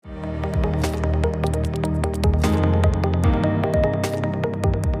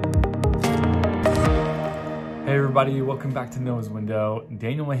everybody, welcome back to Noah's Window.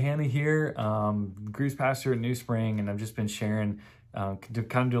 Daniel Mahana here, Greece pastor at New Spring, and I've just been sharing, to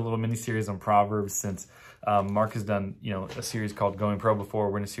kind of do a little mini series on Proverbs since Mark has done, a series called Going Pro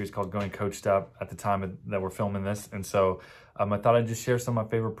before. We're in a series called Going Coached Up at the time that we're filming this, and so I thought I'd just share some of my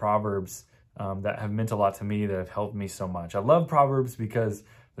favorite Proverbs that have meant a lot to me, that have helped me so much. I love Proverbs because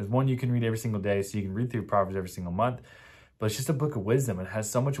there's one you can read every single day, so you can read through Proverbs every single month. But it's just a book of wisdom. It has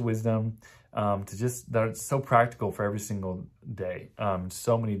so much wisdom that it's so practical for every single day.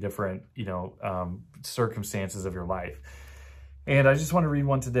 So many different, circumstances of your life. And I just want to read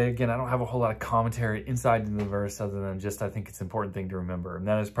one today. Again, I don't have a whole lot of commentary inside the verse other than just I think it's an important thing to remember. And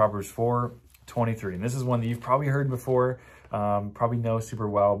that is Proverbs 4:23. And this is one that you've probably heard before, probably know super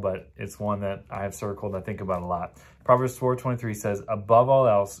well, but it's one that I have circled and I think about a lot. Proverbs 4:23 says, "Above all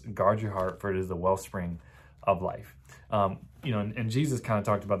else, guard your heart, for it is the wellspring of life." And Jesus kind of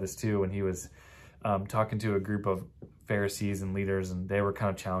talked about this too when he was talking to a group of Pharisees and leaders, and they were kind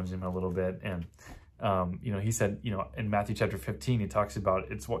of challenging him a little bit. And, he said, in Matthew chapter 15, he talks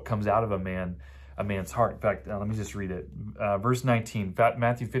about it's what comes out of a man's heart. In fact, let me just read it. Verse 19,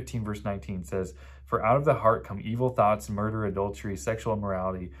 Matthew 15, verse 19 says, "For out of the heart come evil thoughts, murder, adultery, sexual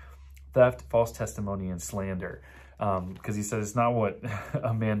immorality, theft, false testimony, and slander." Because he says it's not what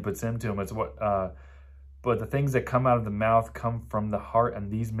a man puts into him, it's what... But the things that come out of the mouth come from the heart,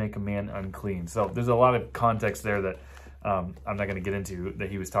 and these make a man unclean. So there's a lot of context there that I'm not going to get into that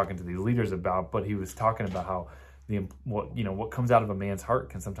he was talking to these leaders about, but he was talking about how what comes out of a man's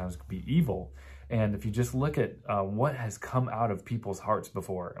heart can sometimes be evil. And if you just look at what has come out of people's hearts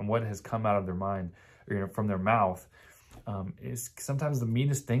before and what has come out of their mind, or, from their mouth, is sometimes the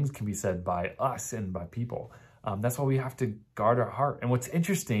meanest things can be said by us and by people. That's why we have to guard our heart. And what's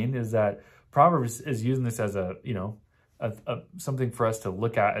interesting is that Proverbs is using this as something for us to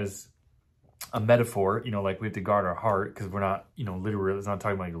look at as a metaphor, like we have to guard our heart because we're not, literally, it's not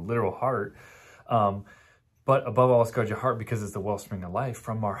talking about your literal heart. But above all, let's guard your heart because it's the wellspring of life.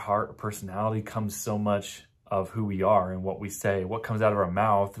 From our heart, our personality comes so much of who we are and what we say. What comes out of our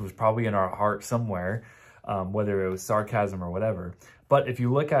mouth was probably in our heart somewhere, whether it was sarcasm or whatever. But if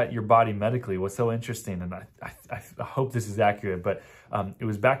you look at your body medically, what's so interesting, and I hope this is accurate, but it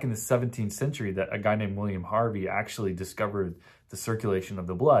was back in the 17th century that a guy named William Harvey actually discovered the circulation of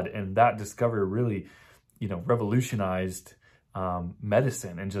the blood. And that discovery really, revolutionized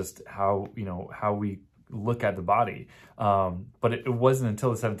medicine and just how we look at the body. But it wasn't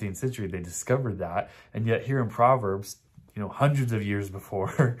until the 17th century they discovered that. And yet here in Proverbs, hundreds of years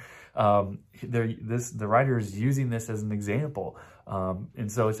before, the writer is using this as an example. And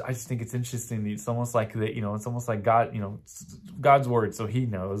so I just think it's interesting. It's almost like it's almost like God, it's God's word, so he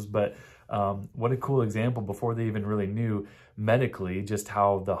knows. But what a cool example before they even really knew medically just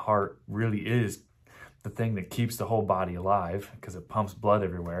how the heart really is the thing that keeps the whole body alive because it pumps blood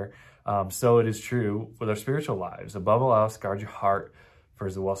everywhere. So it is true with our spiritual lives. Above all else, guard your heart, for it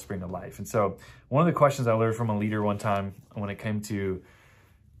is the wellspring of life. And so one of the questions I learned from a leader one time when it came to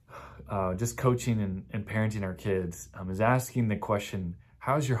just coaching and parenting our kids is asking the question,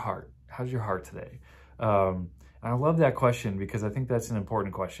 how's your heart? How's your heart today? And I love that question because I think that's an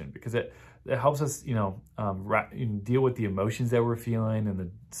important question because it helps us, deal with the emotions that we're feeling and the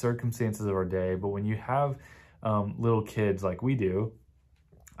circumstances of our day. But when you have little kids like we do,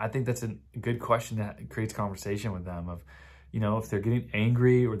 I think that's a good question that creates conversation with them of, if they're getting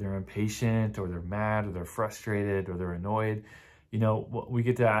angry or they're impatient or they're mad or they're frustrated or they're annoyed, we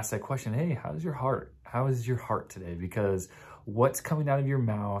get to ask that question, hey, how's your heart? How is your heart today? Because what's coming out of your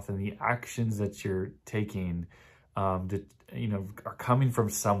mouth and the actions that you're taking, are coming from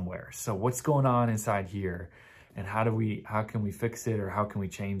somewhere. So what's going on inside here? And how can we fix it or how can we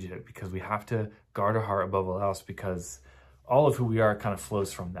change it? Because we have to guard our heart above all else because all of who we are kind of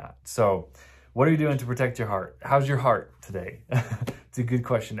flows from that. So what are you doing to protect your heart? How's your heart today? It's a good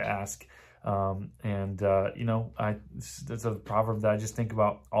question to ask. That's a proverb that I just think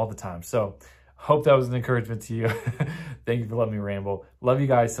about all the time. So hope that was an encouragement to you. Thank you for letting me ramble. Love you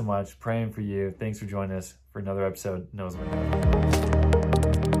guys so much. Praying for you. Thanks for joining us for another episode. Noah's Window.